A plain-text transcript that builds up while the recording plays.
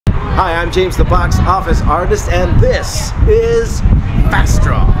Hi, I'm James the Box Office Artist, and this is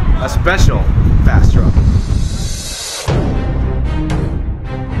FASTDRAW, a special FASTDRAW.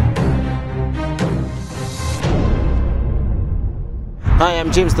 Hi,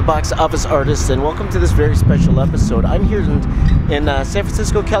 I'm James the Box Office Artist, and welcome to this very special episode. I'm here in San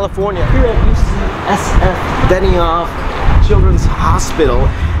Francisco, California, here at Ucsf Benioff Children's Hospital.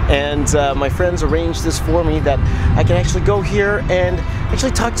 And my friends arranged this for me that I can actually go here and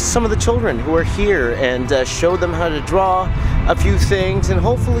actually talk to some of the children who are here and show them how to draw a few things and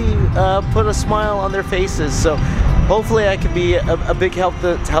hopefully put a smile on their faces. So hopefully I can be a big help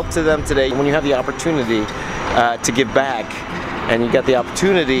to them today. When you have the opportunity to give back and you get the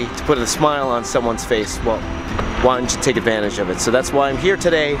opportunity to put a smile on someone's face, well, why don't you take advantage of it? So that's why I'm here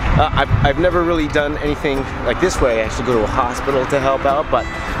today. I've never really done anything like this where I actually go to a hospital to help out, but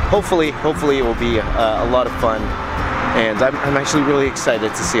hopefully it will be a lot of fun, and I'm actually really excited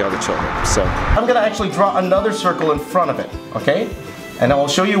to see all the children. So I'm gonna actually draw another circle in front of it, okay? And I will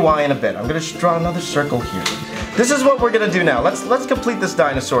show you why in a bit. I'm gonna draw another circle here. This is what we're gonna do now. Let's complete this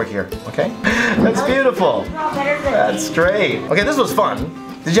dinosaur here, okay? That's beautiful. That's great. Okay, this was fun.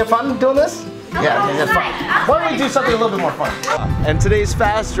 Did you have fun doing this? Yeah, it's fun. Why don't we do something a little bit more fun? And today's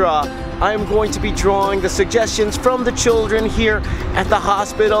FASTDRAW, I'm going to be drawing the suggestions from the children here at the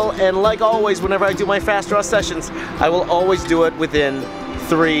hospital. And like always, whenever I do my FASTDRAW sessions, I will always do it within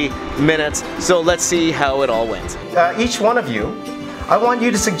 3 minutes. So let's see how it all went. Each one of you, I want you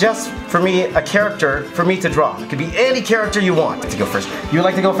to suggest for me a character for me to draw. It could be any character you want. To go first. You would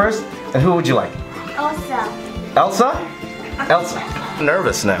like to go first? And who would you like? Elsa. Elsa? Elsa. I'm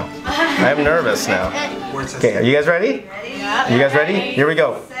nervous now. I'm nervous now. Okay, are you guys ready? You guys ready? Here we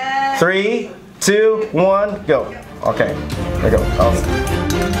go. 3, 2, 1, go. Okay, there we go. Elsa.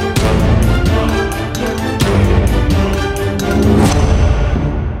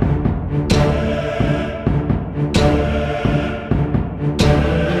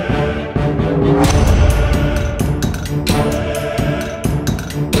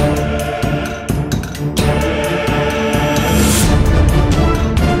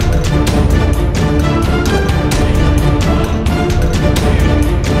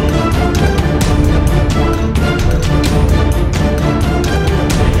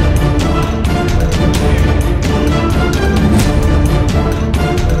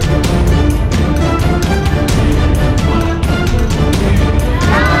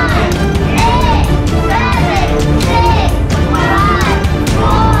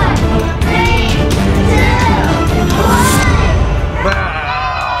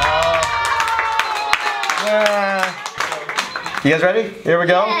 You guys ready? Here we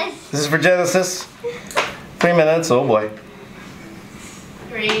go. Yes. This is for Genesis. 3 minutes. Oh boy.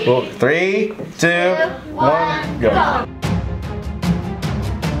 3, 2, 1, go.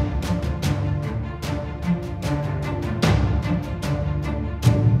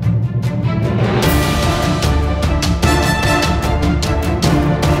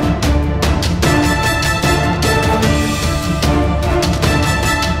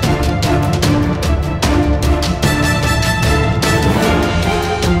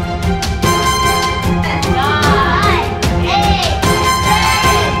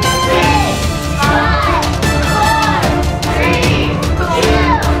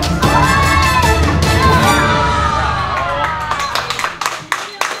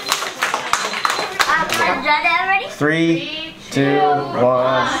 Three, 2,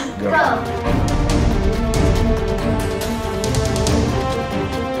 1, go.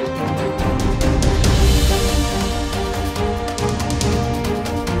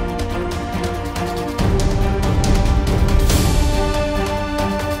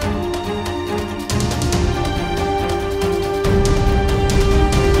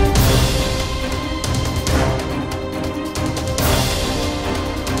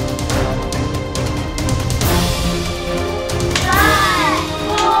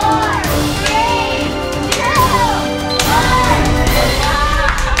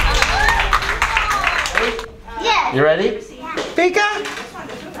 You ready? Pika!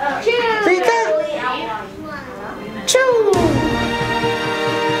 Pika! Choo!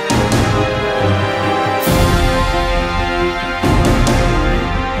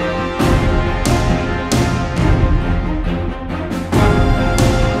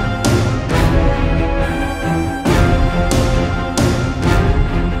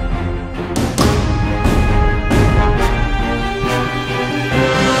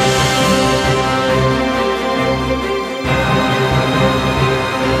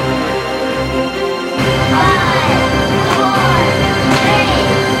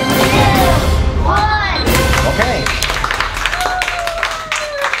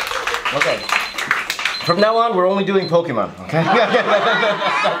 Okay. From now on, we're only doing Pokemon, okay?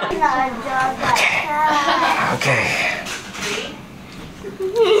 Okay.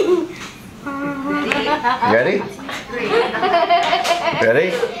 You ready?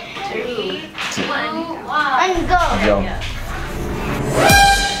 Ready? 3, 2, 1, and go. Go.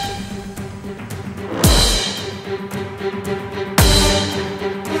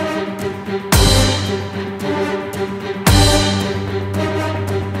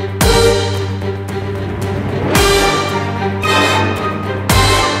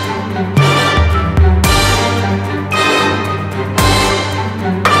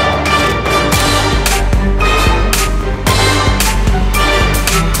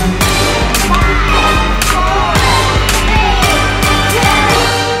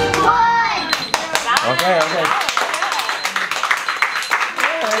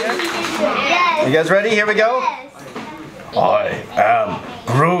 You guys ready? Here we go. I am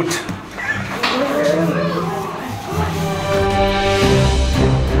Groot.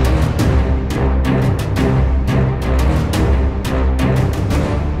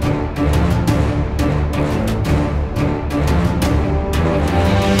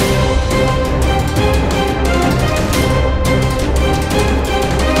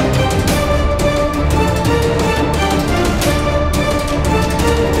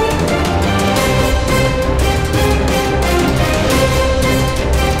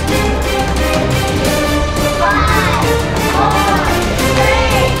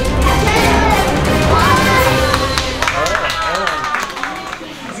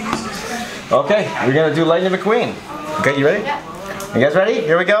 Okay, we're gonna do Lightning McQueen. Okay, you ready? Yeah. You guys ready?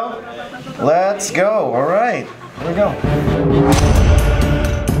 Here we go. Let's go. All right, here we go.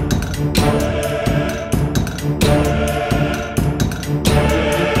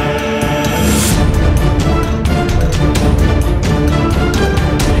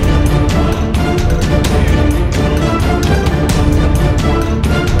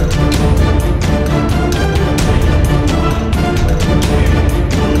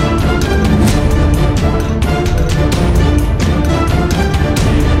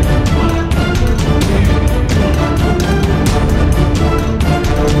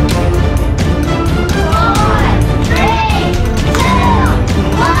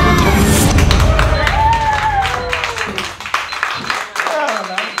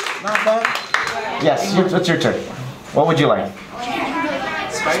 Yes, what's your turn? What would you like?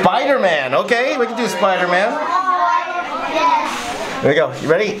 Spider-Man. Okay, we can do Spider-Man. Here we go. You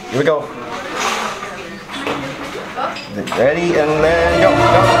ready? Here we go. Ready, and then go. Go.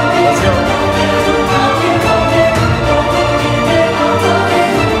 Let's go.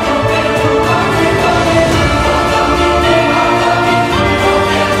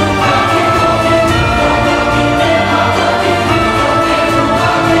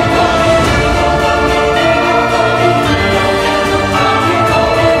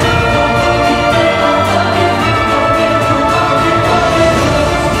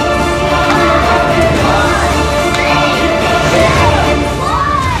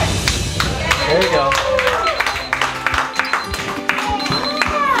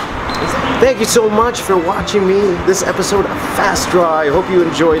 Thank you so much for watching me this episode of FASTDRAW. I hope you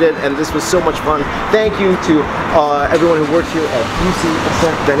enjoyed it, and this was so much fun. Thank you to everyone who worked here at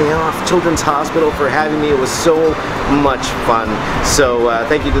Ucsf Benioff Children's Hospital for having me. It was so much fun. So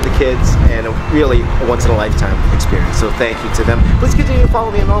thank you to the kids, and really a once-in-a-lifetime experience. So thank you to them. Please continue to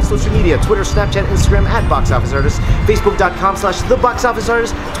follow me on all social media: Twitter, Snapchat, Instagram @BoxOfficeArtist,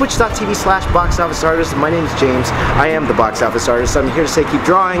 Facebook.com/TheBoxOfficeArtist, Twitch.tv/BoxOfficeArtist. My name is James. I am the Box Office Artist. I'm here to say keep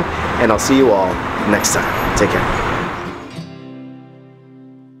drawing, and I'll see you all next time. Take care.